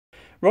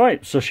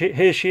Right, so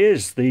here she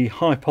is, the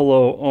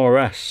Hyperlow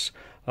RS,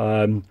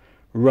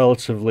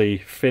 relatively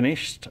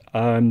finished.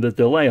 The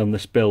delay on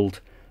this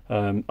build,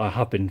 I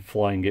have been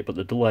flying it, but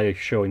the delay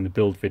showing the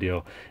build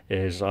video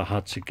is I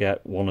had to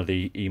get one of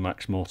the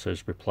Emax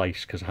motors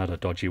replaced because I had a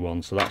dodgy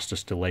one, so that's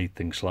just delayed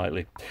things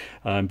slightly.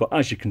 But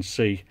as you can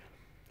see,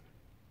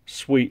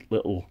 sweet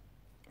little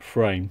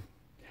frame.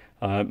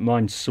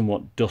 Mine's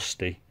somewhat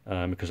dusty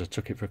because I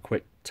took it for a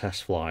quick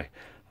test fly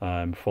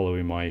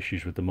following my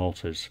issues with the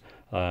motors,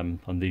 and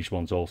these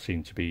ones all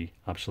seem to be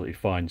absolutely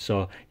fine.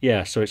 So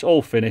yeah, so it's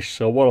all finished.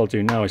 So what I'll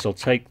do now is I'll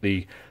take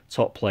the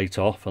top plate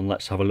off and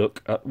let's have a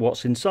look at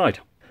what's inside.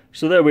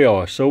 So there we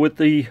are. So with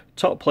the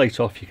top plate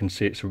off, you can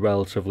see it's a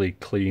relatively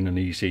clean and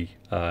easy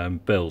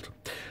build.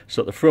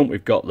 So at the front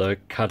we've got the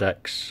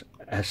Caddx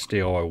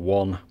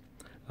SDR1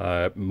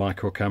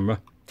 micro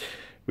camera.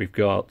 We've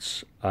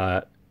got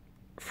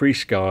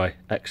FreeSky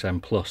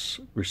XM Plus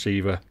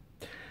receiver.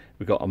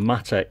 We've got a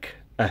Matek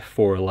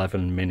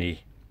F411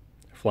 mini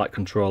flight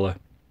controller.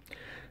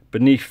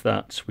 Beneath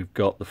that we've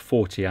got the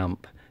 40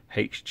 amp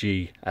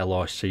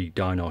Hglrc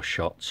dyno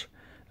shot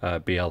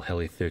BL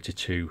Heli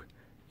 32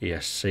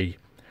 ESC,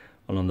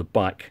 and on the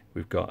back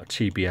we've got a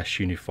TBS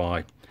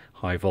Unify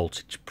high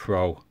voltage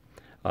Pro,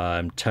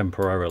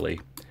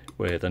 temporarily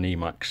with an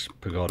Emax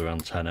Pagoda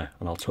antenna,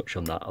 and I'll touch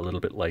on that a little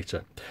bit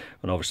later.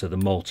 And obviously the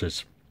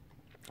motors,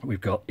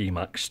 we've got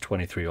Emax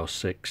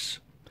 2306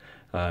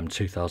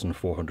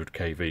 2400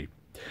 kV.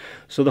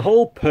 So the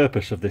whole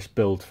purpose of this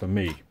build for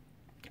me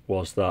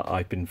was that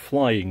I've been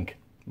flying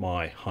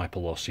my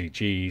Hyperlow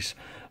CGs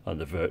and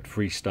the Vert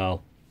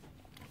Freestyle,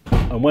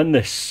 and when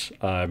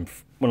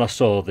I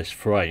saw this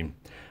frame,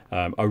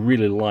 I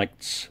really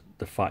liked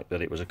the fact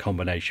that it was a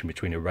combination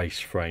between a race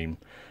frame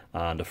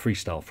and a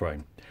freestyle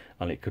frame,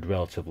 and it could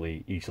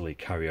relatively easily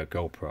carry a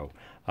GoPro,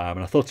 and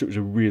I thought it was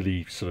a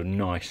really sort of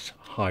nice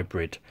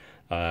hybrid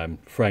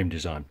frame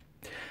design.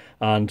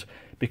 And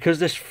because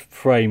this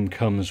frame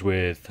comes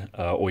with,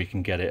 or you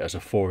can get it as a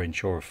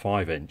 4-inch or a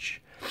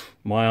 5-inch,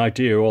 my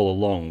idea all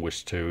along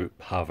was to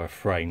have a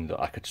frame that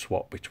I could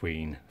swap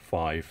between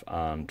 5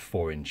 and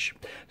 4-inch.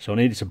 So I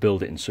needed to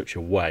build it in such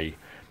a way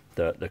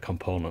that the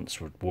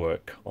components would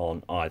work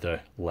on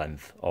either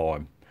length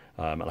arm,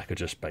 and I could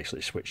just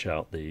basically switch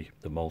out the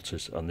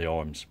motors and the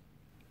arms.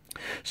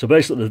 So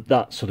basically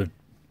that sort of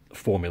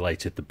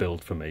formulated the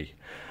build for me.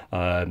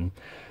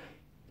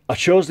 I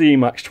chose the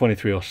Emax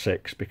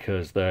 2306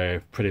 because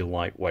they're pretty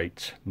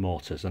lightweight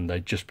motors and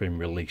they'd just been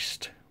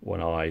released when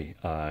I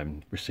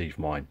received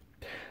mine.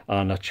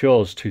 And I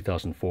chose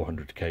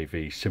 2400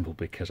 kV simply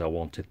because I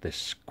wanted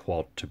this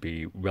quad to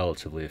be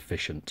relatively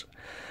efficient,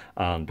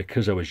 and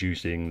because I was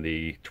using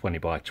the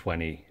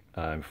 20x20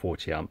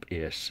 40 amp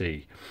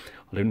ESC,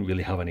 I didn't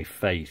really have any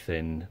faith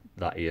in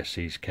that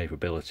ESC's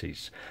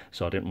capabilities,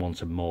 so I didn't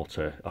want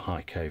a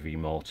high kV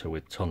motor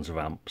with tons of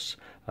amps,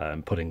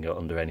 putting it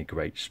under any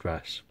great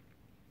stress.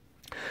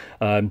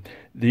 The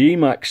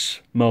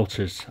Emax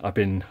motors I've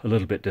been a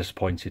little bit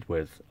disappointed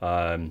with.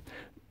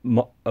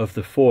 Of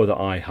the 4 that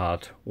I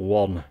had,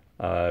 one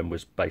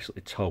was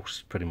basically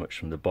toast pretty much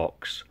from the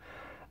box,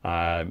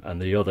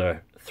 and the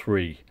other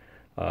 3,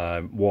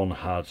 one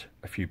had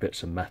a few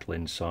bits of metal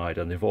inside,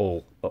 and they've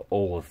all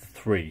of the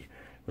 3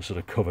 were sort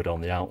of covered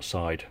on the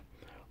outside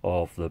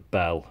of the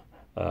bell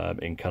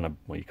in kind of,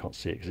 well, you can't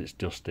see it because it's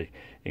dusty,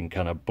 in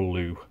kind of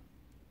blue.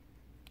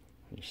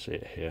 You see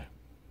it here,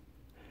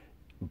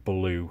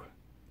 blue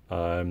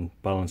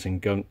balancing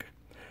gunk,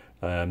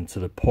 to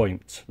the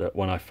point that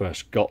when I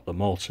first got the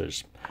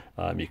motors,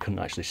 you couldn't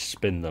actually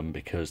spin them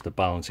because the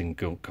balancing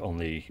gunk on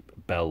the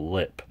bell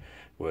lip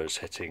was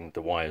hitting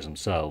the wires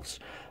themselves.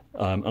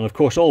 And of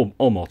course all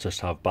motors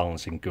have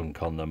balancing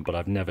gunk on them, but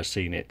I've never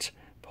seen it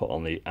put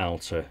on the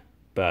outer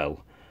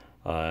bell.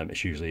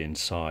 It's usually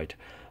inside.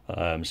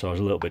 So I was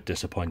a little bit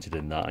disappointed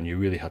in that, and you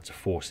really had to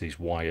force these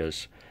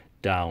wires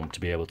down to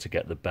be able to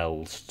get the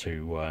bells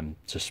to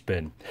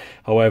spin.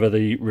 However,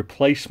 the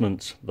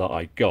replacement that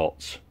I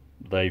got,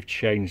 they've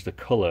changed the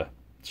colour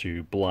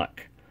to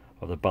black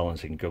of the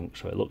balancing gunk,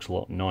 so it looks a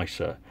lot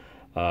nicer,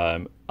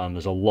 and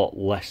there's a lot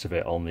less of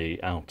it on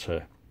the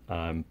outer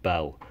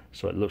bell,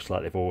 so it looks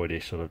like they've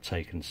already sort of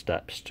taken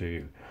steps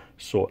to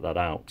sort that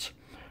out.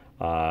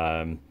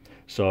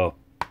 So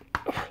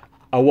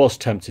I was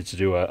tempted to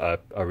do a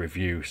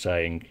review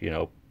saying, you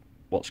know,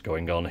 what's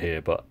going on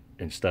here, but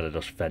instead I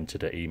just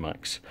vented at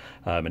Emax,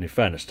 and in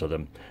fairness to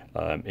them,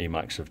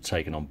 Emax have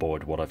taken on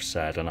board what I've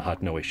said, and I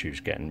had no issues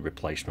getting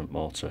replacement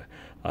motor.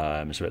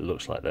 So it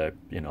looks like they're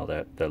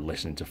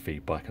listening to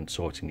feedback and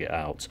sorting it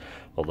out.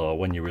 Although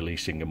when you're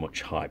releasing a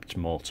much hyped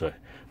motor,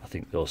 I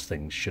think those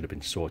things should have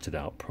been sorted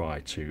out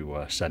prior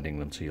to sending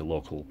them to your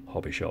local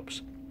hobby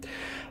shops.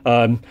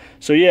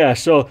 So yeah,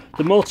 so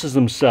the motors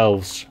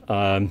themselves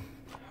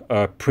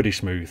are pretty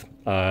smooth.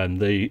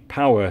 The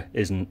power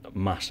isn't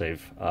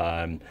massive.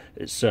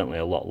 It's certainly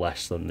a lot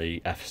less than the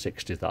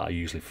F60 that I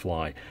usually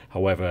fly.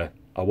 However,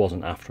 I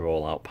wasn't after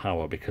all out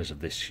power because of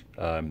this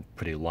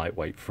pretty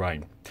lightweight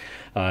frame.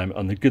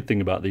 And the good thing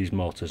about these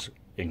motors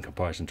in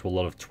comparison to a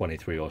lot of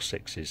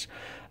 2306s,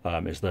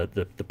 is that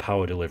the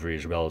power delivery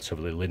is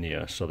relatively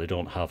linear, so they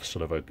don't have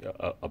sort of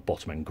a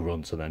bottom end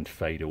grunt and then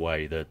fade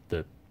away.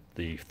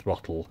 The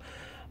throttle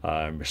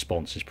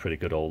response is pretty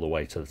good all the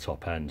way to the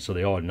top end, so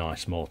they are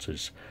nice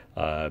motors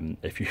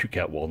if you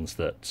get ones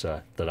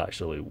that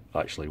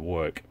actually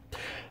work.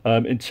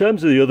 In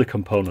terms of the other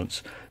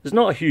components, there's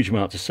not a huge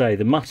amount to say.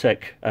 The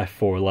Matek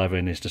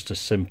F411 is just a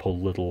simple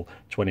little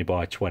 20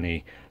 by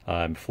 20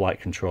 flight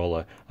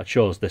controller. I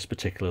chose this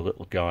particular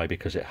little guy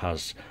because it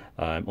has,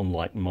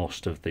 unlike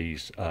most of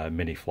these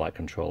mini flight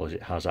controllers,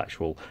 it has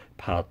actual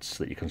pads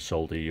that you can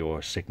solder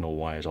your signal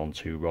wires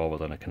onto rather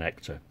than a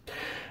connector.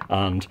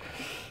 And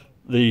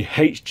the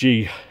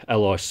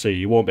Hglrc,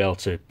 you won't be able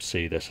to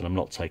see this, and I'm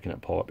not taking it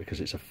apart because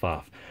it's a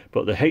faff,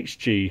 but the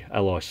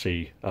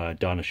Hglrc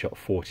Dynashot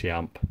 40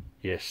 amp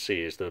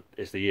ESC is the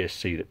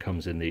ESC that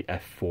comes in the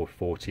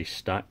F440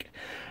 stack,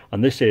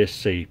 and this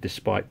ESC,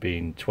 despite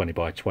being 20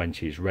 by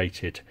 20, is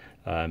rated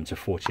to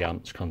 40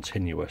 amps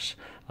continuous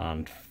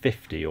and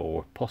 50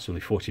 or possibly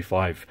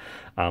 45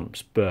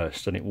 amps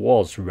burst, and it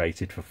was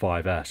rated for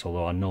 5S,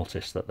 although I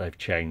noticed that they've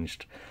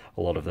changed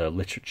a lot of their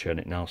literature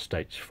and it now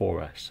states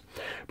 4S.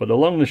 But the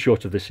long and the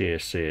short of this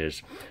ESC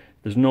is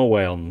there's no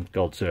way on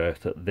God's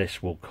earth that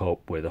this will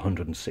cope with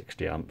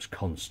 160 amps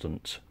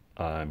constant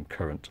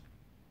current,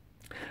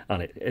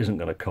 and it isn't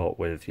going to cope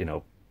with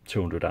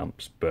 200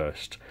 amps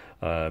burst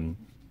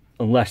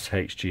unless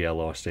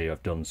Hglrc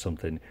have done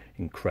something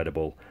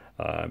incredible.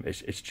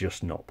 It's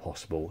just not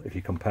possible. If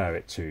you compare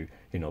it to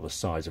the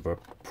size of a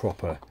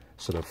proper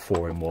sort of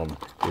 4-in-1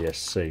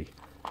 ESC,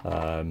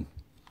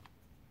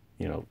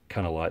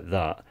 kind of like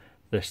that,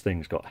 this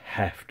thing's got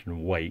heft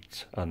and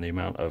weight and the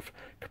amount of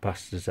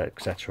capacitors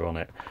etc on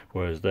it,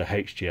 whereas the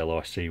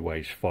Hglrc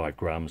weighs 5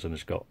 grams and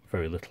has got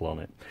very little on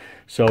it.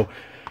 So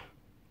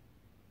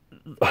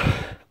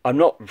I'm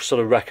not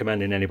sort of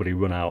recommending anybody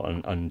run out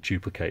and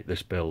duplicate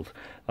this build.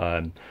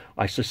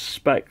 I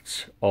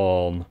suspect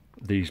on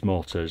these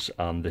motors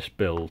and this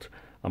build,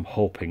 I'm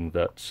hoping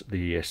that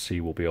the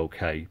ESC will be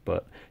okay,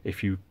 but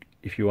if you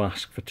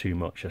ask for too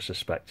much, I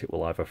suspect it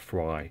will either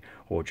fry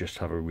or just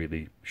have a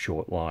really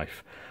short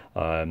life.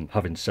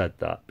 Having said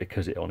that,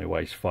 because it only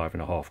weighs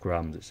 5.5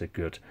 grams, it's a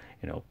good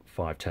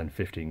 5, 10,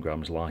 15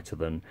 grams lighter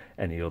than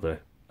any other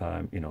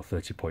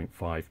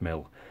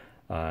 30.5mm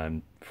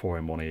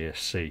 4-in-1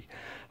 ESC.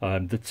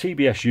 The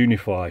TBS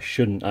Unify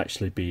shouldn't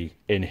actually be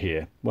in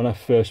here. When I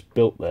first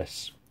built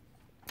this,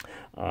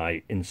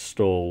 I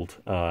installed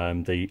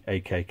the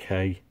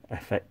AKK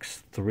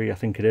FX3, I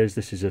think it is.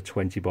 This is a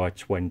 20 by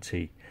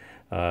 20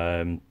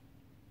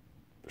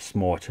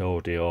 smart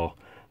audio,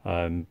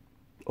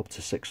 up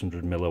to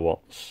 600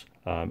 milliwatts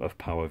of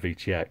power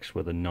VTX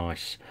with a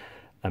nice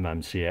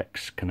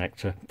MMCX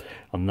connector,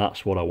 and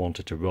that's what I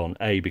wanted to run.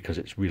 A, because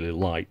it's really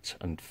light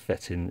and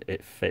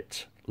it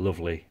fit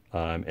lovely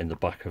in the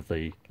back of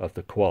the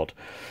quad,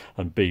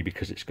 and B,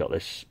 because it's got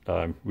this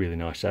really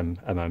nice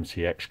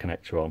MMCX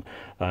connector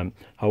on.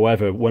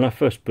 However, when I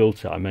first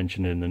built it, I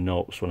mentioned in the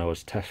notes when I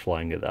was test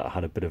flying it that I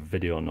had a bit of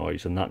video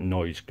noise, and that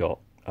noise got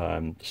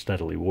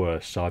steadily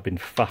worse. So I've been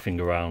faffing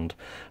around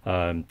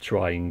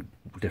trying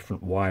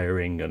different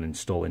wiring and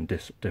installing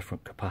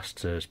different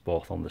capacitors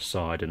both on the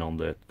side and on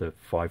the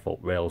 5-volt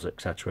rails,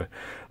 etc.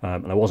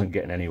 And I wasn't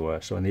getting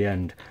anywhere. So in the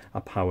end, I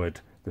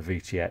powered the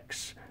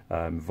VTX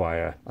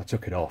I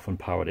took it off and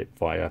powered it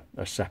via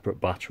a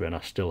separate battery, and I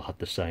still had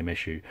the same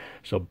issue.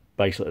 So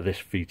basically this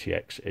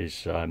VTX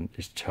is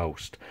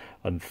toast.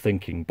 And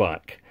thinking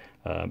back,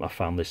 I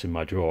found this in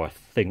my drawer. I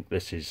think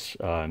this is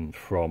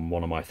from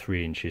one of my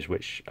 3 inches,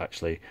 which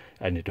actually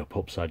ended up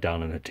upside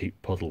down in a deep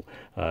puddle.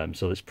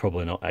 So it's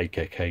probably not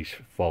AKK's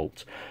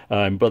fault.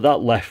 But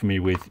that left me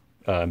with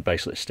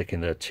basically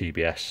sticking the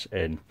TBS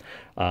in.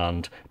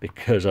 And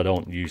because I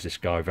don't use this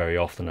guy very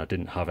often, I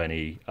didn't have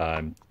any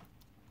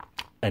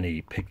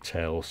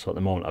pigtails. So at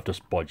the moment I've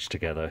just bodged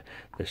together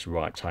this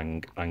right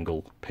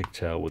angle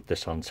pigtail with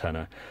this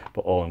antenna.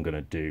 But all I'm going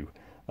to do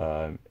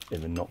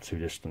in the not too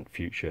distant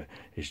future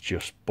is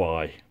just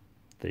buy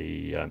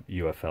the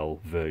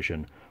UFL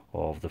version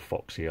of the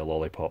Foxeer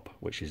Lollipop,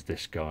 which is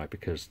this guy,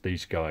 because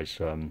these guys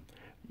I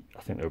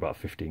think they're about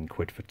 15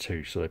 quid for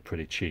 2, so they're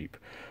pretty cheap,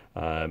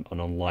 and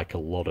unlike a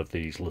lot of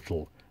these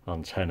little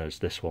antennas,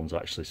 this one's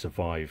actually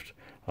survived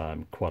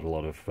quite a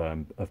lot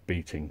of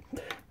beating.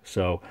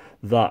 So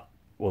that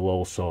will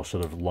also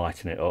sort of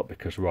lighten it up,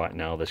 because right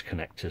now this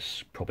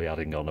connector's probably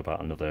adding on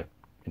about another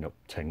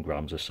 10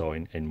 grams or so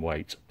in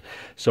weight.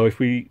 So if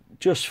we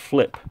just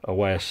flip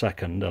away a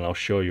second, and I'll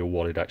show you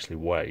what it actually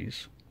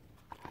weighs.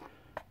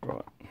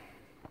 Right.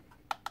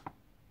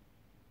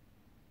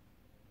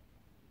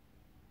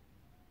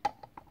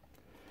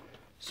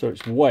 So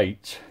its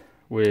weight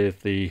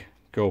with the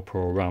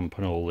GoPro ramp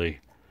and all the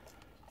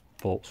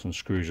bolts and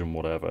screws and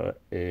whatever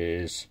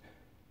is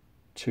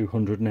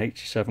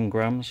 287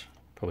 grams.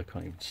 Probably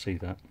can't even see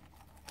that.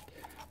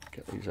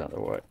 Get these out of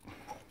the way.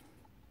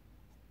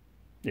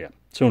 Yeah,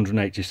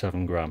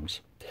 287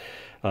 grams.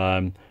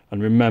 And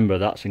remember,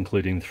 that's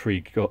including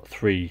three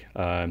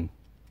LiPo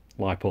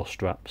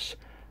straps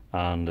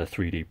and a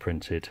 3D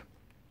printed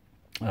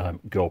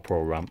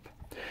GoPro ramp.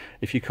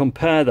 If you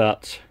compare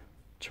that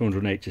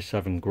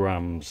 287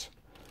 grams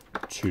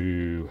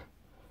to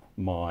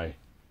my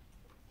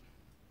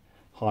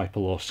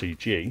Hyperlow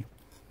CG,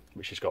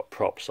 which has got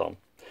props on,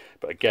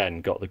 but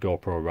again got the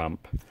GoPro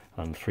ramp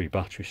and 3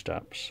 battery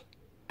steps,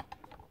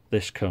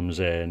 this comes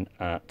in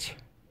at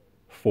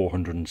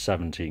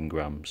 417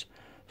 grams.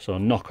 So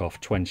knock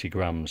off 20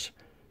 grams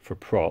for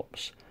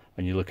props,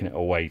 and you're looking at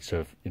a weight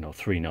of, you know,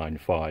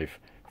 395,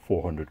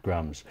 400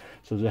 grams.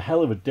 So there's a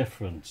hell of a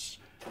difference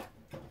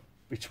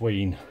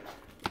between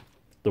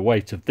the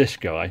weight of this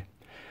guy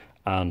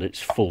and its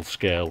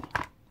full-scale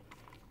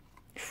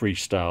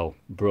freestyle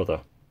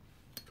brother.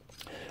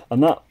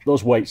 And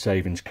those weight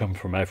savings come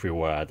from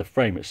everywhere. The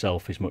frame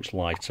itself is much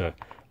lighter.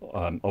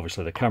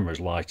 Obviously the camera is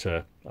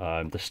lighter,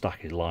 the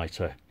stack is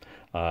lighter,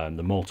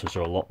 the motors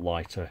are a lot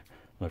lighter.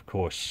 And of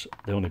course,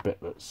 the only bit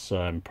that's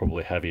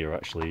probably heavier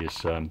actually is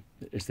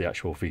the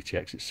actual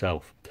VTX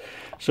itself.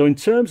 So in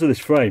terms of this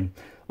frame,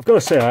 I've got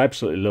to say I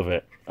absolutely love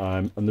it.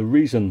 And the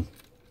reason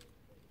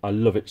I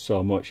love it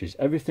so much is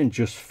everything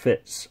just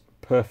fits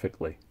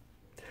perfectly.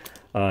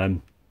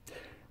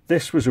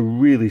 This was a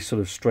really sort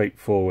of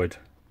straightforward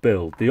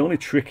build. The only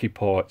tricky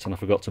part, and I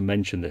forgot to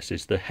mention this,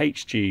 is the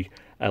Hglrc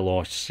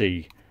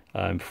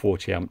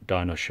 40 amp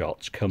dyno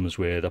shots comes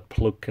with a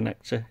plug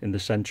connector in the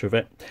center of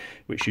it,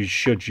 which you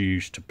should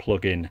use to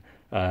plug in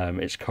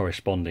its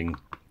corresponding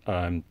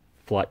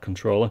flight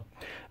controller.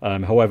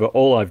 However,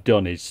 all I've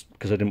done is,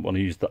 because I didn't want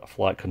to use that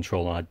flight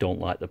controller and I don't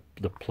like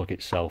the plug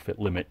itself, it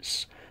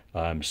limits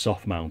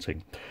soft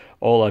mounting.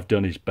 All I've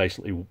done is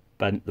basically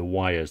bent the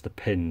wires, the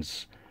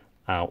pins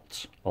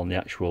out on the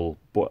actual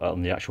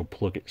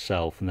plug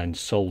itself, and then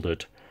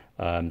soldered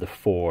the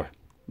 4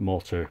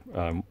 motor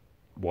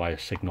wire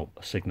signal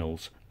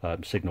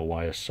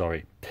wires,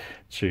 sorry,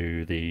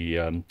 to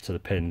the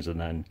pins and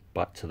then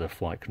back to the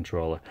flight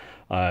controller.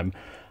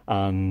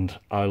 And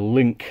I'll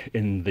link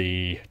in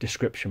the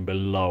description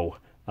below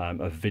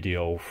a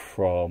video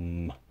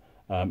from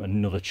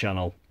another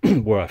channel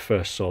where I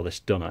first saw this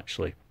done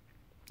actually.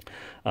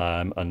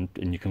 And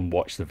you can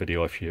watch the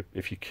video if you're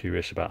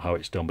curious about how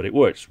it's done, but it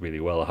works really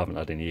well. I haven't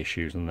had any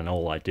issues, and then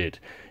all I did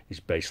is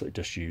basically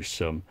just use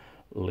some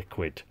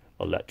liquid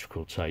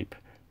electrical tape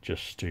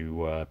just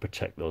to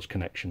protect those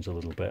connections a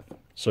little bit.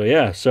 So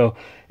yeah, so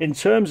in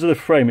terms of the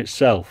frame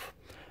itself,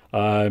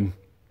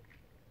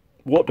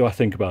 what do I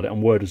think about it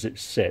and where does it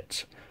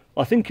sit?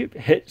 I think it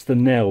hits the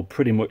nail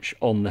pretty much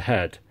on the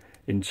head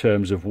in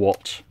terms of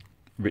what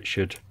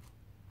Richard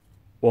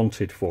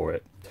wanted for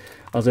it.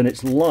 As in,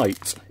 it's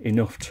light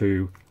enough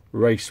to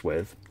race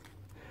with,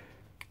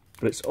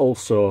 but it's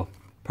also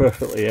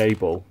perfectly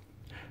able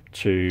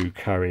to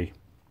carry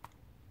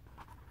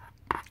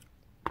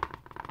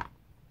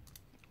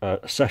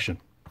a session.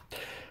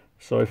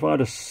 So if I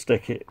just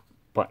stick it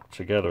back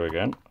together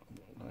again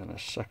in a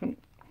second.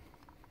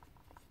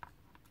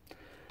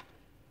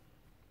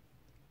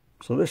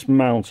 So this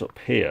mount up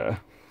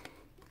here,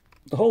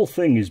 the whole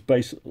thing is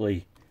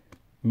basically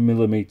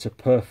millimeter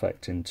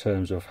perfect in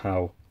terms of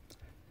how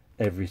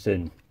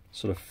everything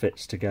sort of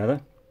fits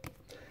together.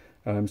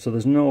 So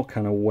there's no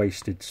kind of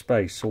wasted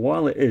space. So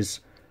while it is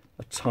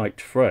a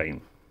tight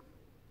frame,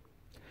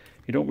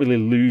 you don't really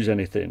lose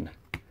anything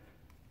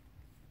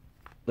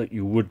that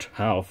you would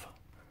have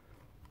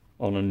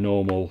on a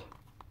normal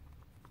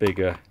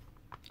bigger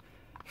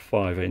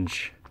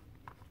 5-inch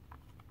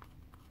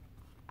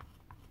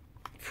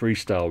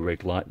freestyle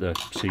rig like the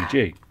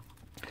CG.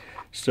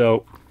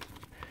 So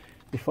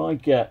if I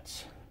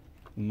get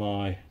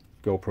my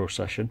GoPro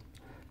session,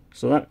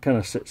 so that kind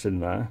of sits in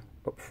there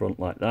up front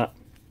like that.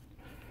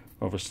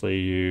 Obviously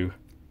you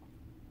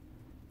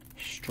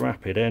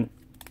strap it in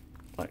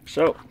like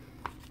so,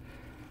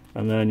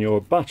 and then your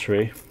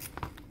battery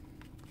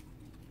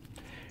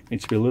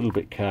needs to be a little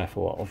bit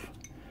careful of.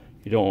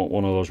 You don't want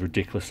one of those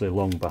ridiculously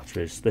long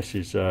batteries. This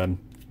is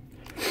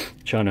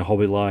China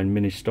Hobby Line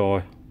Mini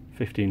Star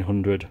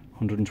 1500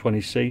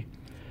 120C.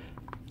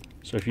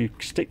 So if you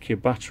stick your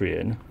battery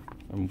in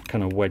and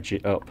kind of wedge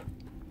it up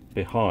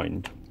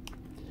behind,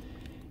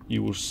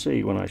 you will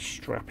see when I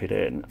strap it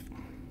in,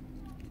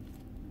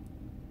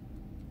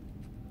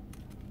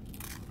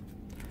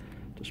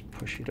 just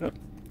push it up,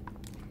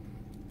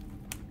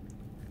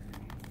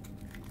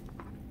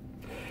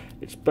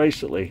 it's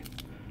basically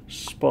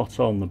spot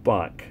on the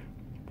back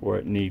where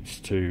it needs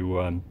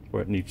to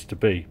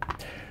be.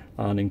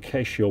 And in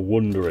case you're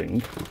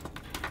wondering,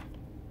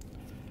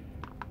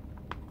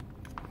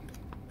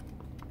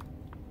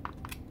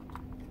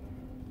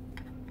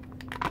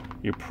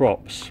 your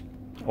props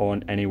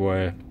aren't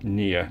anywhere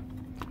near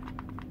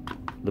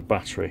the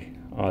battery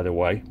either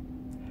way,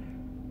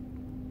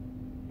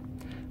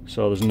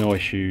 so there's no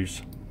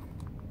issues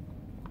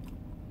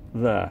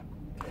there.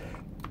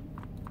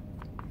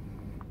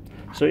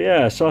 So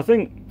yeah, so I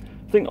think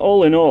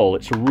all in all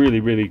it's a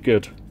really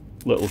good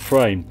little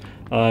frame,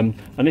 and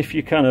if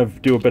you kind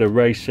of do a bit of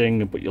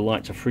racing but you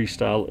like to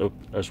freestyle up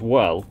as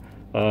well,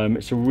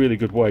 it's a really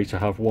good way to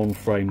have one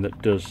frame that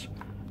does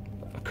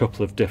a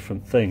couple of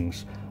different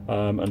things.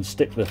 and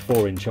stick the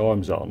 4-inch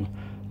arms on,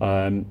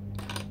 and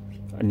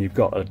you've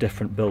got a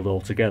different build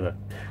altogether.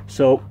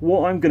 So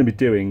what I'm going to be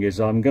doing is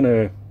I'm going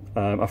to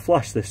I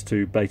flashed this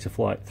to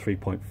Betaflight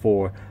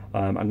 3.4.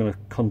 I'm going to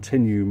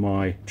continue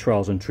my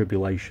trials and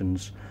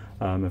tribulations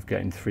of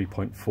getting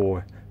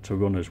 3.4 to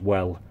run as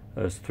well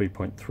as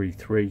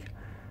 3.33.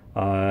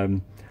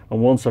 And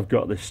once I've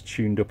got this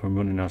tuned up and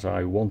running as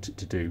I want it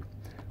to do,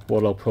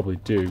 what I'll probably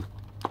do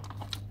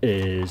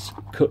is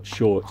cut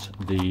short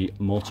the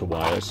motor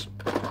wires,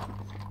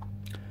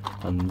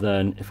 and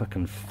then if I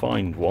can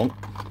find one,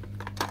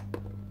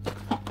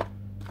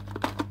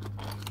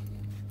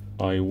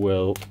 I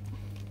will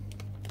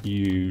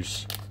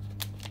use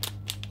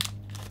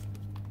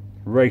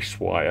race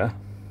wire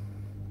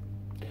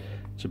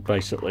to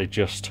basically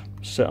just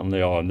set on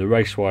the arm. The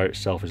race wire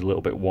itself is a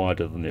little bit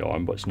wider than the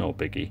arm, but it's no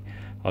biggie.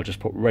 I'll just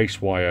put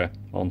race wire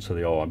onto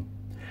the arm,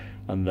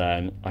 and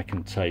then I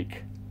can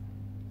take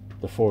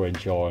the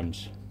 4-inch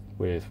arms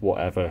with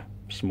whatever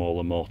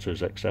smaller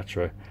motors,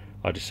 etc.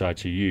 I decide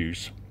to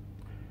use,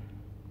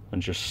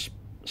 and just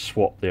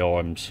swap the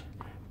arms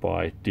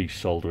by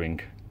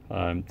desoldering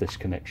this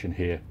connection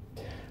here.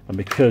 And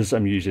because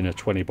I'm using a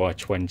 20 by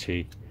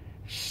 20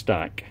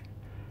 stack,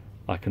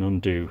 I can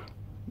undo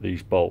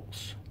these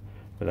bolts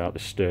without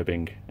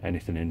disturbing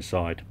anything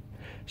inside.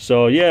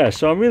 So yeah,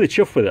 so I'm really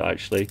chuffed with it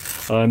actually.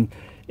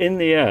 In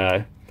the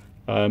air,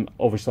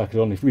 obviously I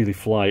could only really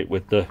fly it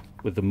with the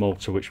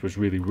motor, which was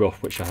really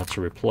rough, which I had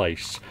to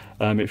replace.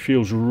 It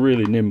feels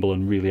really nimble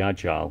and really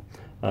agile.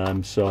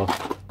 So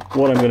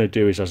what I'm going to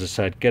do is, as I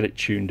said, get it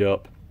tuned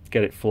up,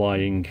 get it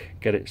flying,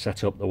 get it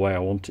set up the way I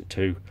want it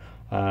to,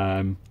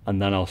 and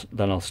then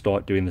I'll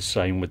start doing the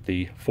same with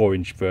the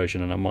 4-inch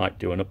version, and I might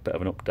do a bit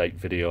of an update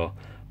video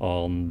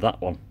on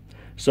that one.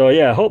 So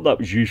yeah, I hope that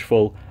was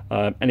useful.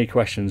 Any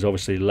questions,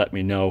 obviously let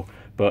me know.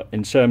 But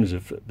in terms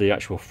of the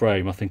actual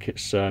frame, I think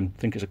it's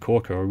a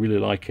corker. I really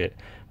like it,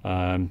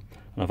 and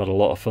I've had a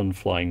lot of fun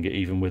flying it,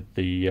 even with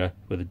the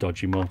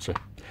dodgy motor.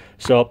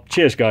 So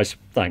cheers guys,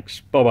 thanks,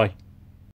 bye bye.